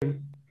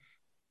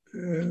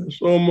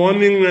So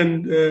morning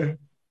and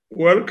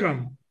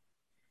welcome.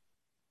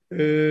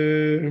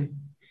 The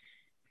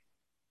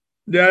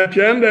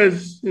agenda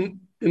is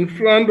in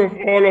front of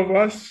all of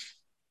us.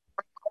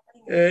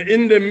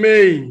 In the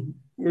main,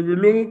 we'll be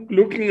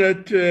looking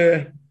at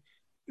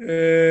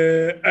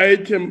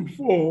item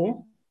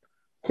 4,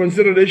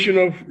 consideration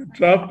of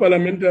draft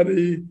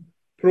parliamentary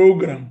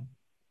program.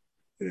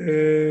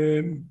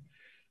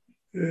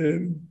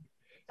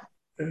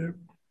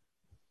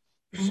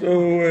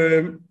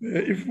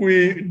 If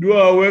we do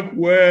our work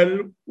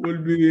well,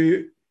 we'll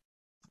be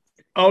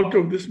out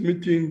of this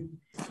meeting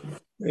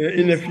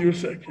in a few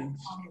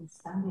seconds.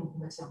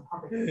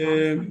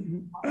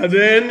 Are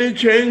there any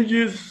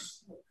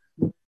changes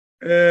to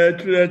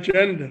the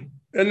agenda?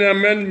 Any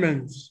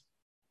amendments?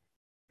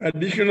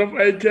 Addition of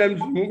items,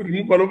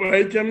 removal of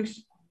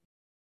items?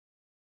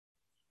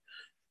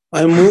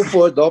 I move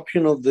for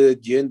adoption of the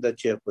agenda,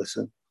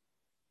 Chairperson.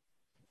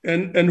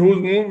 And who's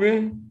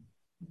moving?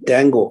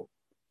 Dango.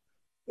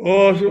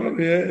 Oh,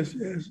 sorry, yes.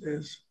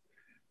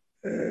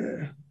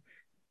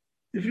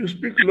 If you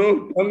speak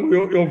low,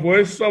 your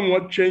voice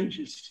somewhat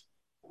changes.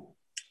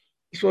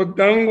 So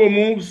Dango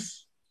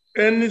moves.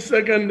 Any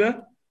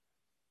seconder?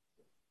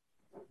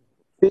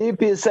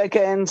 BP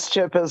seconds,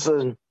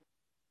 Chairperson.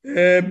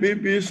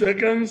 BP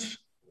seconds.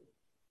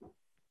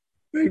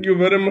 Thank you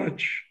very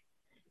much.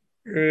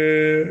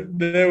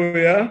 There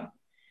we are.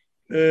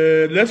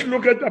 Let's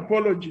look at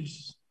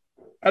apologies.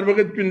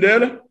 Advocate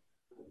Pindela.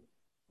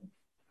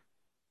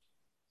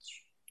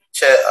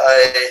 Chair,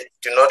 I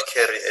do not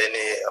carry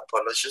any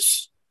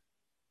apologies.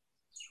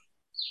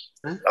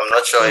 I'm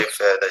not sure if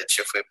the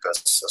Chief Whip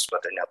has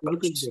got any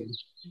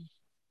apologies.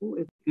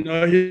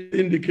 No, he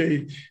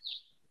indicates.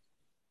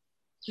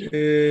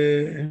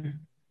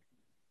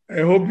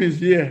 I hope he's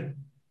here.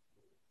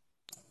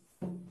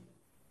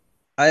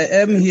 I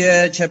am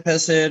here,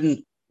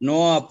 Chairperson.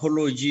 No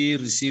apology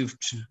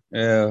received.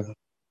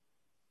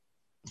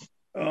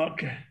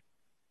 Okay,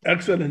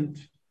 excellent.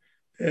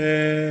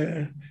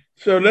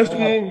 So let's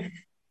move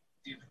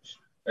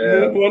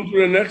on to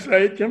the next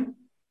item.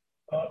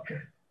 Okay.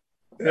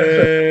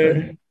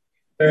 The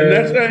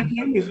next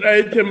item is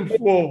item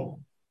 4.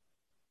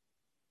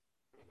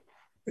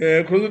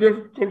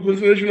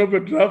 Consideration of a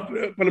draft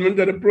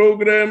parliamentary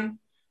program,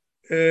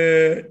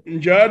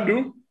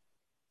 Njadu,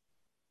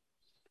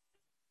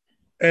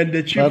 and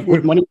the Chief Whip.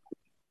 Good morning.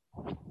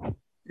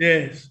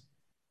 Yes.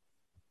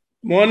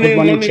 Morning. Good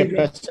morning,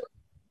 Chairperson.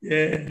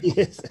 Yeah.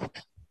 Yes.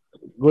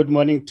 Good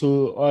morning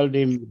to all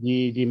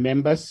the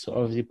members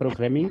of the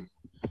programming.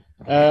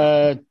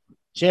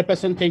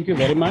 Chairperson, thank you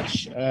very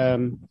much.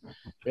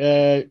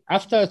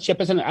 After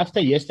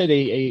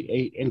yesterday,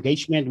 a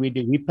engagement with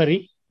the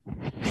whippery,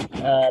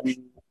 a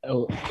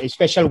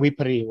special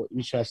whippery,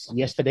 which was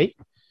yesterday,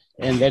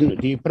 and then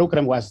the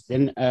program was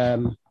then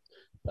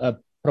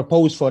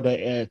proposed for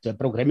the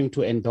programming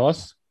to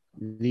endorse.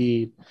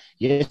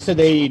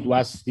 Yesterday it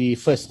was the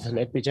first.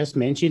 Let me just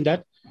mention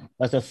that.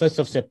 Was the 1st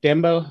of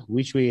September,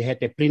 which we had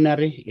a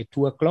plenary at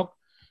 2:00,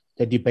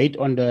 the debate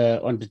on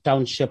the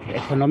township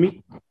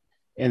economy,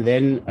 and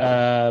then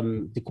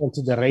the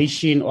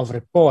consideration of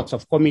reports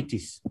of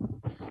committees,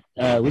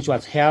 which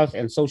was health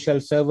and social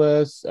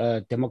service,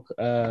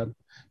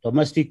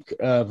 domestic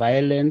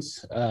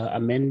violence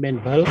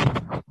amendment bill,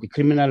 the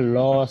criminal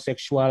law,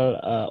 sexual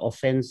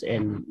offense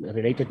and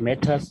related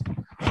matters,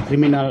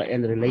 criminal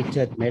and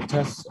related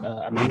matters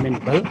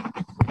amendment bill.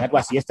 That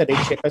was yesterday,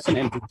 Chairperson,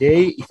 and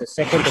today is the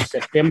 2nd of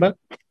September.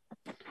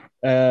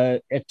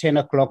 At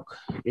 10:00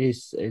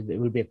 there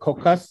will be a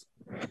caucus,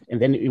 and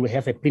then we will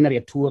have a plenary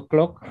at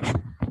 2:00,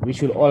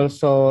 which will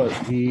also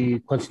the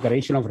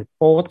consideration of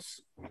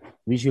reports,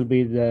 which will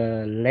be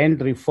the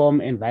land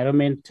reform,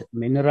 environment,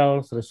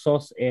 minerals,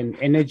 resource, and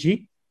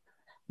energy.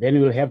 Then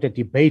we will have the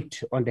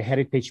debate on the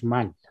Heritage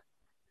Month.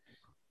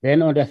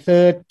 Then on the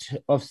 3rd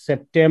of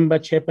September,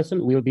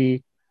 Chairperson, will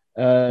be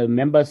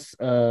members'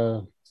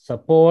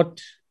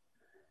 support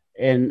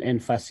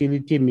and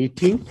facility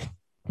meeting.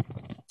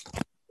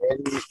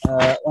 And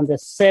on the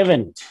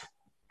 7th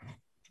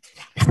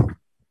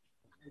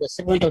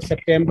of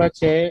September,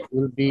 Chair,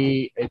 will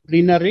be a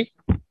plenary.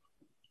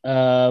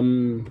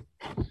 The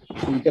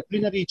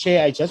plenary,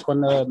 Chair, I just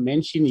want to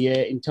mention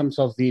here in terms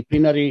of the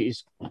plenary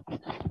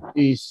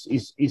is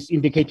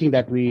indicating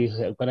that we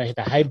are going to have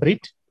a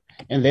hybrid.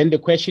 And then the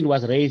question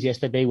was raised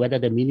yesterday whether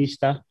the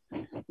minister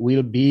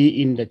will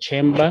be in the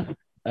chamber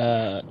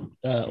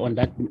on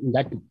that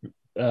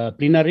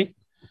plenary.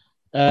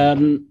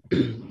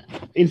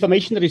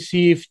 Information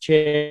received,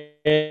 Chair,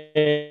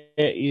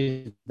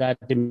 is that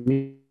the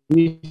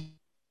minister,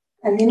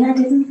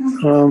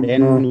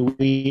 then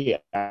we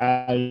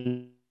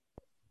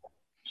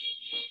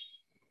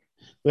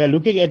are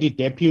looking at the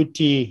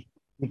deputy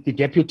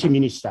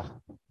minister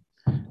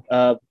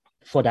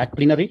for that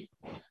plenary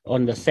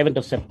on the 7th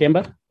of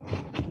September.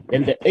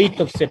 Then the 8th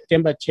of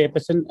September,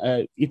 Chairperson,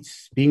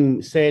 it's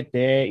being said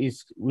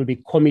will be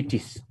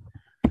committees.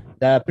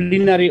 The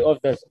plenary of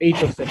the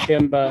 8th of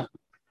September,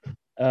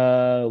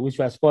 which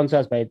was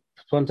sponsored by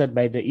sponsored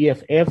by the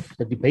EFF,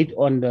 the debate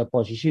on the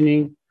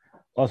positioning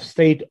of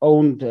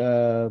state-owned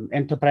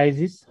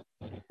enterprises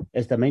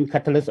as the main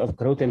catalyst of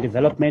growth and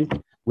development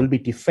will be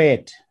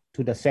deferred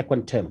to the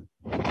second term.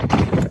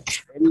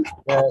 Then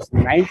the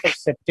 9th of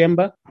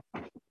September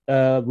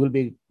will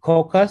be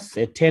caucus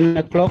at 10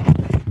 o'clock.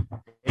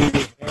 Then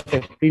we have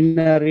a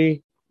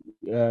plenary,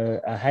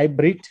 a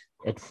hybrid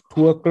at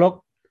 2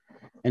 o'clock.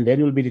 And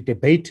then will be the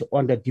debate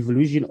on the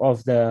devolution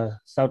of the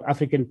South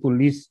African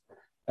police.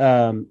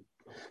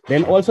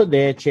 Then also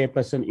the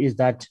chairperson is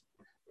that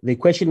the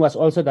question was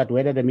also that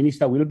whether the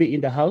minister will be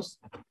in the house,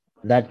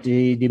 that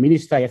the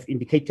minister have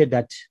indicated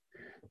that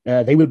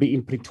they will be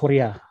in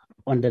Pretoria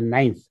on the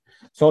 9th.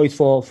 So it's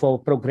for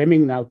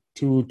programming now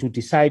to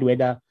decide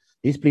whether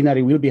this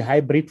plenary will be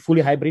hybrid,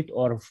 fully hybrid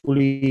or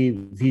fully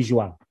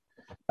visual.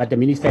 But the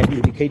minister has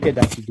indicated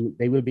that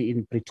they will be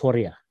in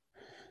Pretoria.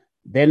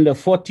 Then the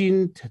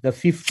 14th, the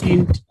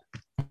 15th,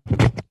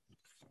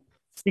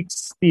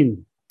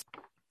 16th,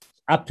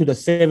 up to the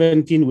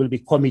 17th will be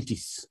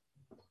committees.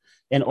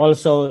 And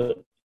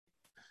also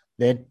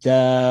that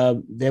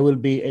there will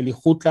be a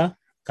Lihuta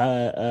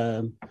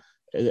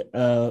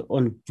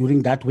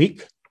during that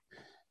week.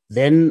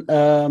 Then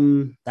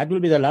that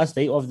will be the last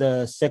day of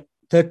the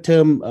third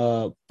term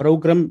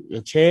program,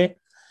 Chair.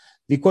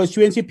 The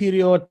constituency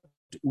period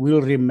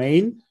will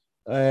remain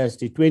as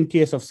the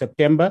 20th of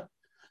September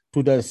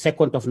to the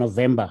 2nd of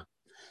November.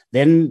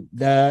 Then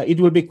it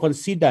will be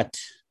considered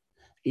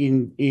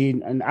in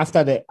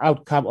after the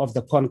outcome of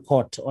the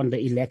Concord on the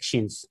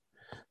elections.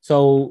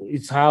 So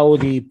it's how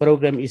the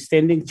program is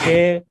standing,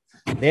 Chair.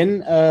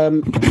 Then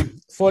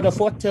for the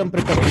fourth term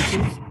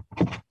preparations,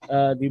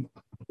 the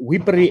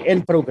WIPRI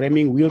and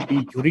programming will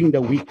be during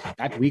the week,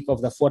 that week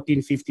of the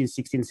 14, 15,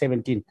 16,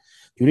 17.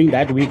 During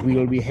that week, we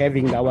will be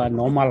having our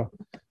normal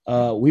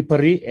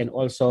WIPRI and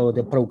also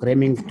the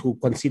programming to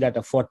consider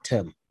the fourth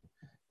term.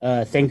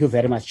 Thank you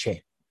very much,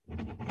 Chair.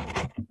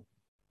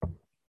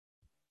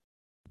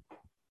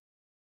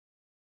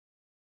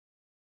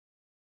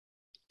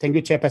 Thank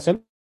you,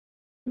 Chairperson.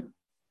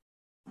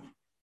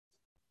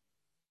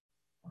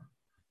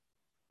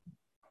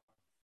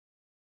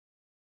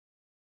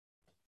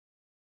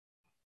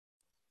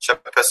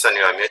 Chairperson,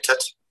 you are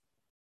muted.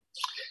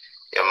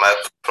 Your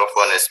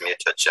microphone is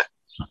muted, Chair.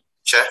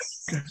 Chair?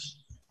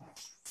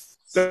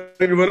 Thank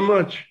you very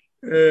much.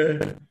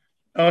 I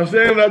was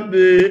saying that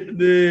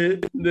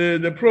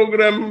the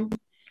program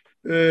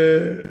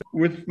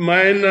with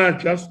minor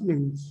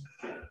adjustments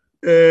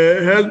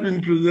has been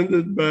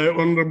presented by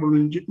Honorable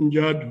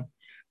Njadu.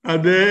 Are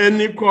there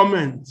any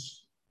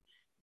comments?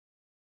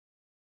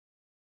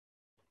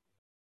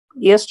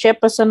 Yes,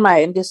 Chairperson, my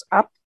hand is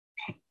up.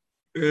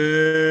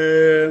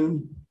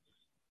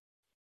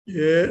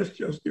 Yes,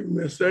 just give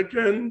me a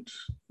second.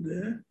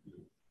 There.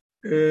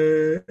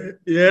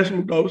 Yes,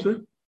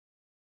 Mukause.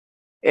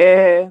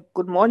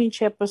 Good morning,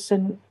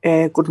 Chairperson.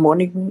 Good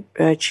morning,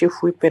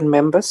 Chief Whip and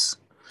members.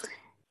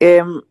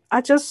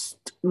 I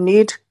just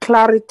need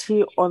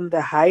clarity on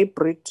the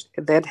hybrid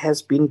that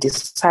has been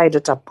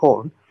decided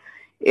upon.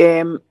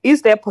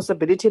 Is there a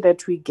possibility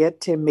that we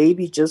get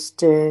maybe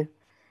just a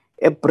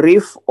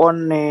brief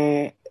on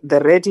the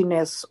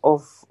readiness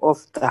of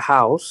the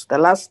house? The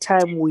last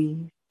time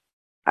we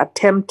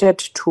attempted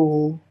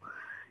to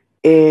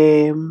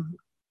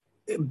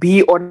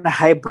be on a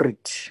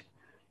hybrid,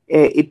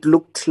 it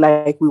looked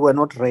like we were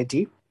not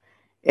ready.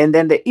 And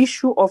then the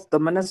issue of the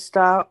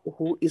minister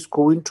who is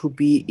going to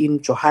be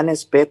in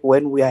Johannesburg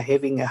when we are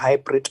having a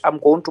hybrid, I'm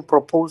going to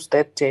propose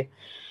that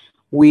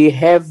we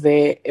have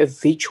a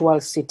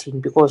virtual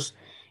sitting, because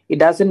it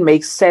doesn't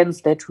make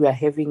sense that we are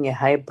having a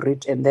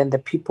hybrid and then the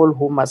people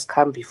who must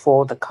come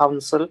before the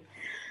council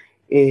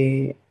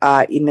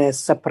are in a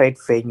separate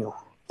venue.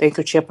 Thank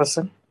you,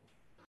 Chairperson.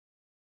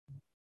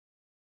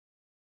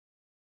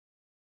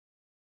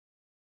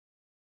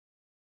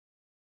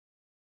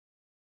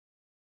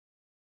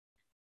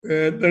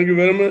 Thank you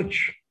very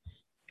much.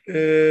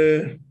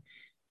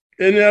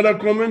 Any other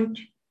comment?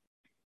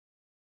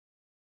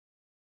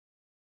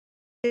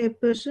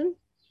 Chairperson?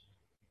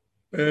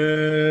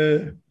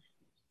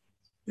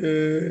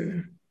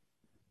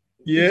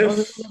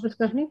 Yes.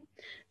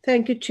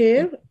 Thank you,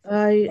 Chair.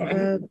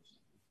 I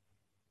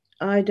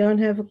don't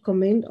have a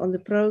comment on the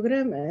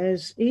program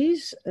as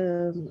is.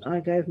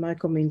 I gave my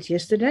comments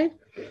yesterday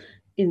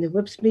in the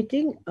WIPS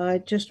meeting. I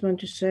just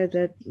want to say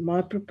that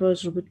my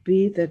proposal would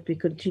be that we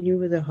continue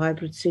with the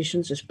hybrid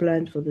sessions as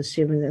planned for the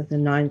 7th and the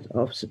 9th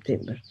of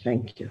September.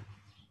 Thank you.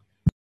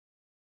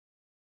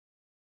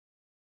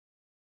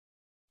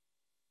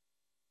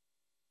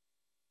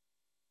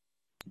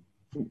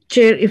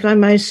 Chair, if I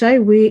may say,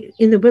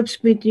 in the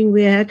WIPS meeting,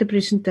 we had a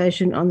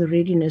presentation on the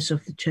readiness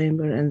of the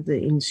chamber and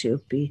the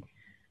NCOP.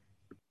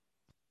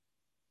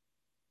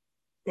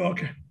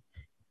 Okay.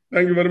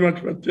 Thank you very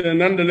much. But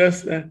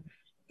nonetheless,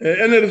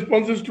 any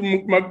responses to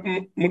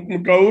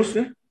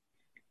Mukause?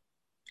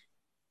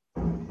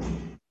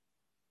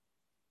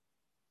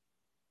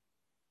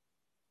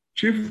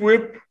 Chief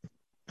Whip?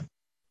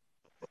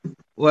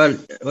 Well,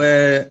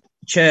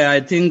 Chair, I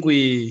think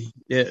we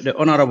The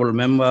honorable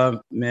member,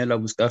 Mela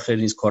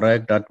Buskachen, is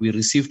correct that we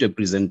received a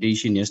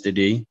presentation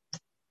yesterday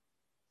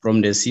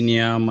from the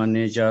senior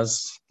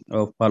managers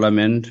of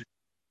Parliament.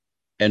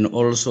 And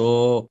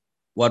also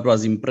what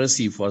was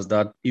impressive was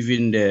that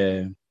even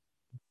the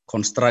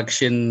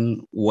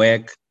construction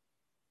work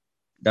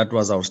that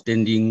was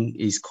outstanding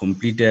is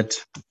completed.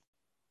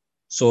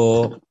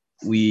 So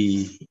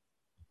we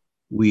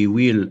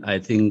will, I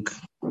think,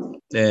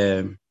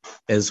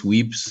 as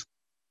whips,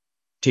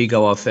 take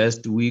our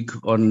first week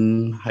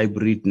on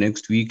hybrid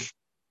next week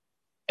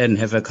and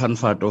have a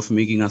comfort of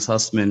making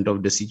assessment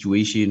of the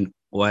situation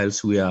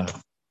whilst we are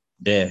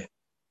there,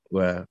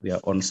 where we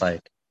are on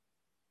site.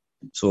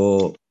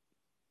 So,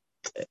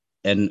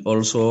 and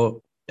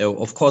also,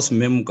 of course,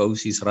 Mem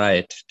Gauss is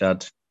right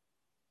that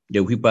the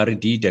Whipari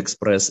did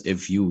express a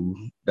view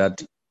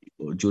that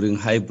during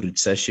hybrid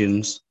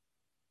sessions,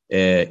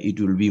 it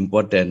will be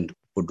important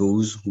for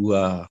those who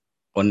are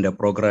on the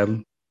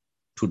program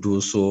to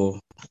do so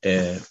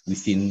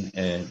within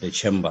the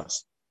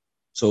chambers.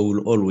 So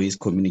we'll always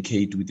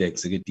communicate with the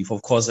executive.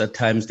 Of course, at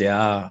times there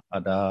are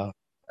other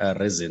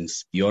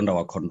reasons beyond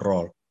our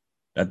control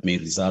that may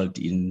result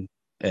in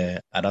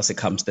other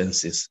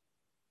circumstances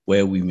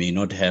where we may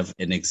not have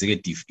an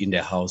executive in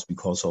the house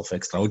because of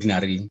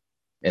extraordinary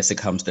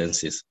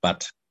circumstances.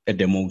 But at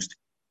the most,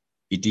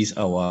 it is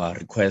our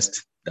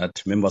request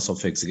that members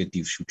of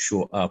executive should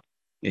show up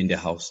in the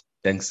house.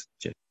 Thanks,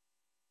 Chair.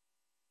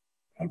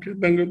 Okay,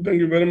 thank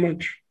you very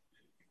much.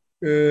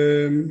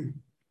 I'm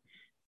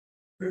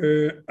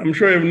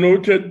sure I've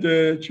noted,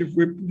 Chief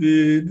Whip,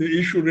 the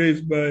issue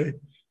raised by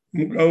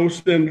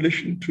Mugaus in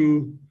relation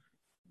to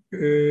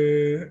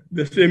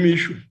the same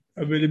issue,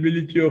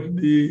 availability of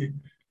the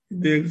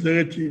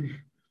executive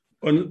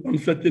on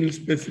certain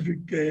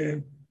specific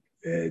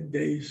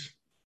days.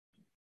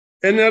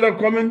 Any other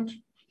comment?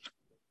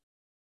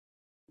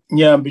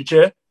 Nyambi,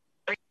 Chair.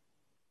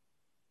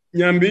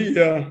 Nyambi,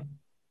 yeah.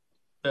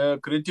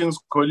 Greetings,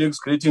 colleagues.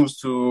 Greetings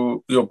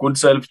to your good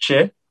self,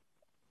 Chair.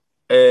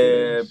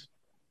 Yes.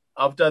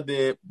 After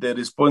the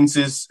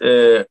responses,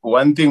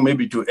 one thing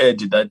maybe to add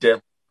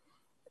that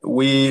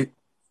we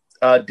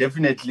are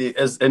definitely,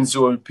 as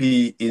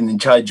NCOLP, in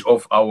charge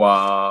of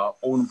our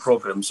own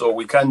program. So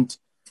we can't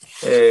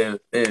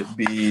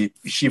be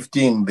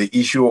shifting the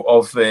issue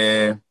of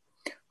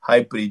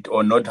hybrid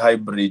or not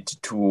hybrid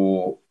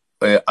to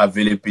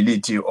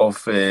availability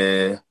of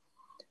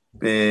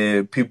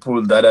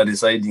people that are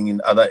residing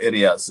in other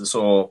areas.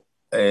 So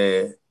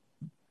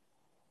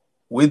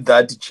with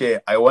that,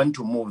 Chair, I want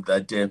to move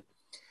that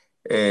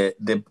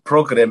the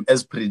program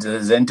as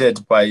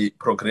presented by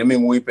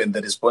Programming Whip and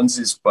the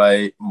responses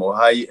by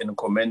Mohai and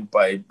comment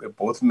by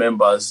both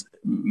members,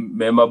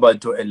 Member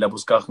Bato and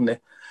Labuskakhne,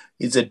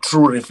 it's a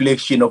true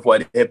reflection of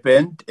what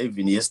happened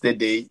even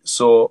yesterday.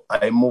 So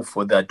I move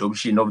for the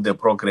adoption of the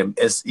program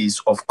as is,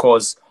 of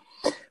course,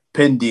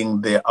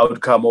 pending the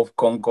outcome of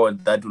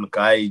Concord that will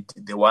guide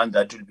the one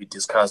that will be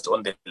discussed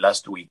on the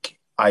last week.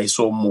 I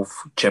so move,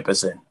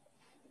 Chairperson.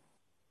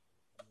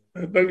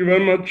 Thank you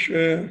very much.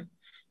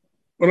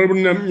 Honorable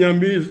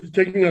Nyambi is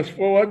taking us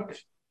forward.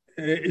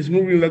 Is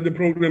moving that the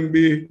program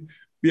be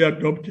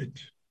adopted.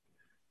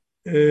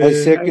 I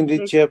second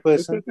it,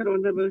 Chairperson. Second,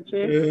 Honorable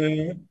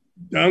Chair.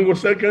 Dango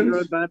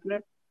seconds.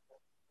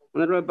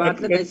 Honorable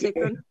Bartlett, I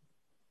second.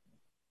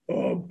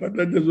 Oh,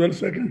 Bartlett as well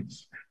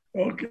seconds.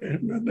 Okay,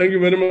 thank you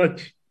very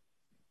much.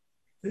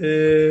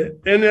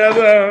 Any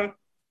other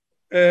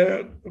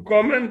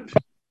comment?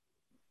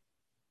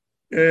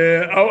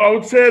 I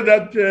would say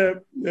that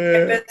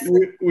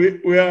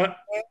we are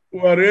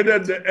already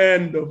at the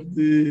end of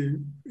the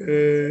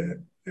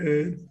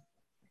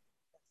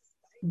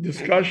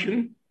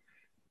discussion,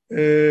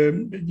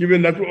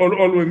 given that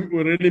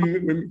we're really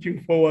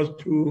looking forward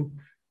to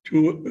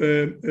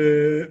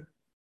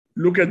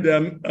look at the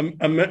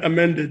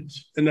amended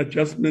and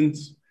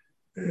adjustments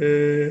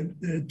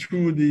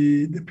to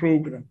the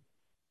program.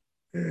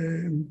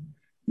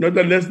 Not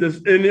unless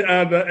there's any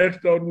other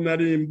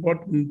extraordinary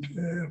important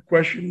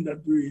question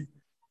that we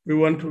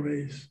want to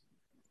raise.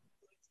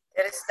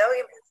 There is no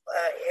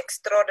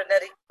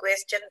extraordinary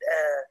question,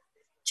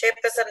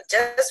 Chairperson,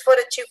 just for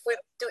the Chief Whip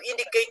to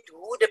indicate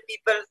who the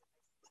people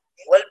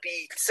will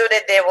be, so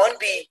that there won't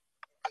be,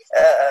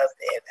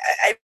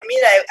 I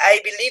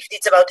believe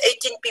it's about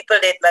 18 people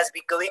that must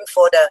be going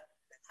for the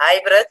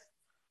hybrid.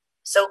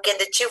 So can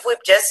the Chief Whip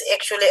just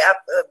actually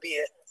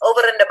be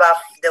over and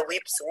above the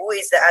whips, who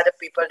is the other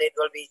people that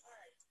will be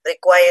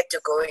required to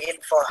go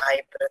in for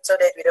hybrid, so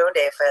that we don't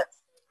have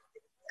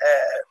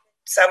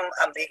some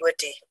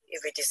ambiguity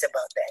if it is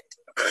about that.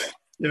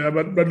 Yeah,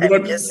 but do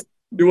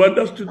you want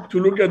us to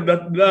look at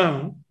that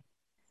now?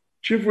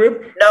 Chief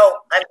Whip?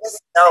 No,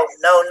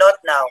 no, not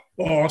now.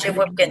 Oh, okay. Chief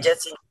Whip can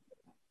just,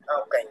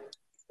 okay.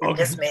 I'm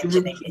just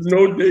mentioning it.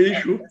 Note the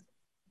issue.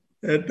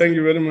 Thank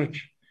you very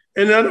much.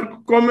 Any other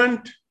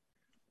comment?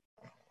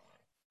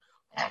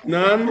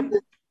 None?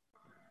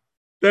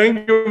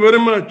 Thank you very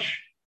much.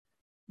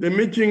 The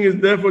meeting is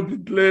therefore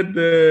declared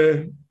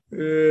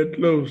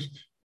closed.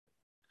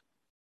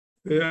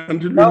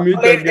 until we Don't meet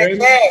blame the again.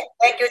 chair.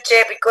 Thank you,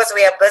 Chair, because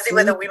we are busy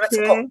with the women's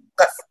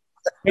caucus.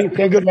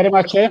 Thank you very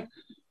much, Chair.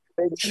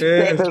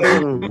 Yes, thank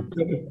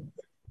you.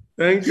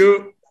 Thank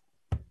you.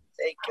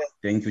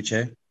 Thank you,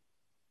 Chair.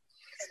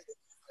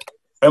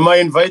 Am I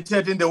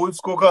invited in the Whips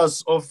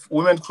Caucus of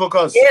Women's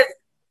Caucus? Yes,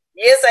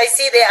 yes, I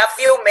see there are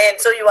few men,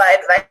 so you are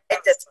invited.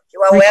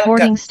 You are Recording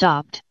welcome.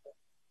 stopped.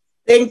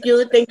 Thank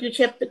you,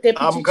 Chair. Deputy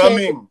I'm Chair.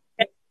 coming.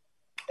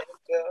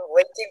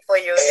 Waiting for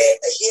you.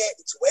 Here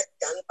it's work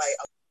done by